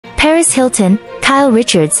Paris Hilton, Kyle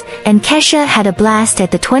Richards, and Kesha had a blast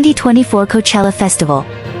at the 2024 Coachella Festival.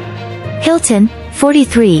 Hilton,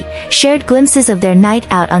 43, shared glimpses of their night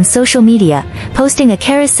out on social media, posting a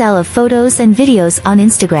carousel of photos and videos on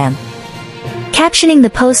Instagram. Captioning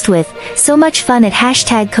the post with, "So much fun at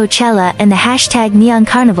 #Coachella and the #Neon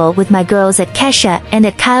Carnival with my girls at Kesha and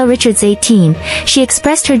at Kyle Richards 18, she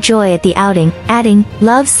expressed her joy at the outing, adding,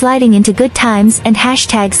 "Love sliding into good times and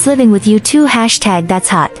 #sliving with you too #that's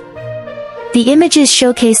hot." The images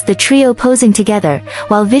showcased the trio posing together,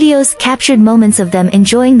 while videos captured moments of them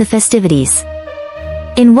enjoying the festivities.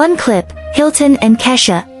 In one clip, Hilton and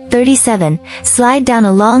Kesha, 37, slide down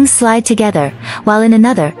a long slide together, while in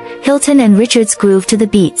another, Hilton and Richards groove to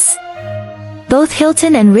the beats. Both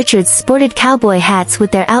Hilton and Richards sported cowboy hats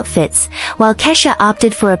with their outfits, while Kesha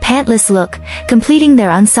opted for a pantless look, completing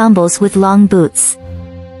their ensembles with long boots.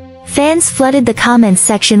 Fans flooded the comments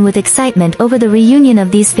section with excitement over the reunion of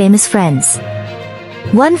these famous friends.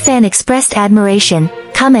 One fan expressed admiration,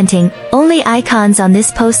 commenting, "Only icons on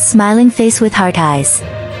this post, smiling face with heart eyes.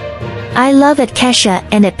 I love at Kesha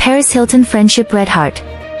and at Paris Hilton friendship red heart."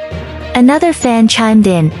 Another fan chimed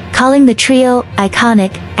in, calling the trio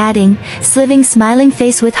iconic, adding, "Sliving smiling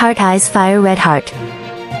face with heart eyes fire red heart."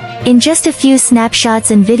 In just a few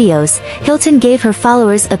snapshots and videos, Hilton gave her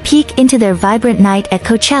followers a peek into their vibrant night at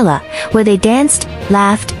Coachella, where they danced,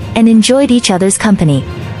 laughed, and enjoyed each other's company.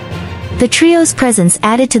 The trio's presence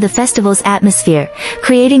added to the festival's atmosphere,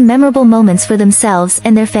 creating memorable moments for themselves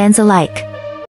and their fans alike.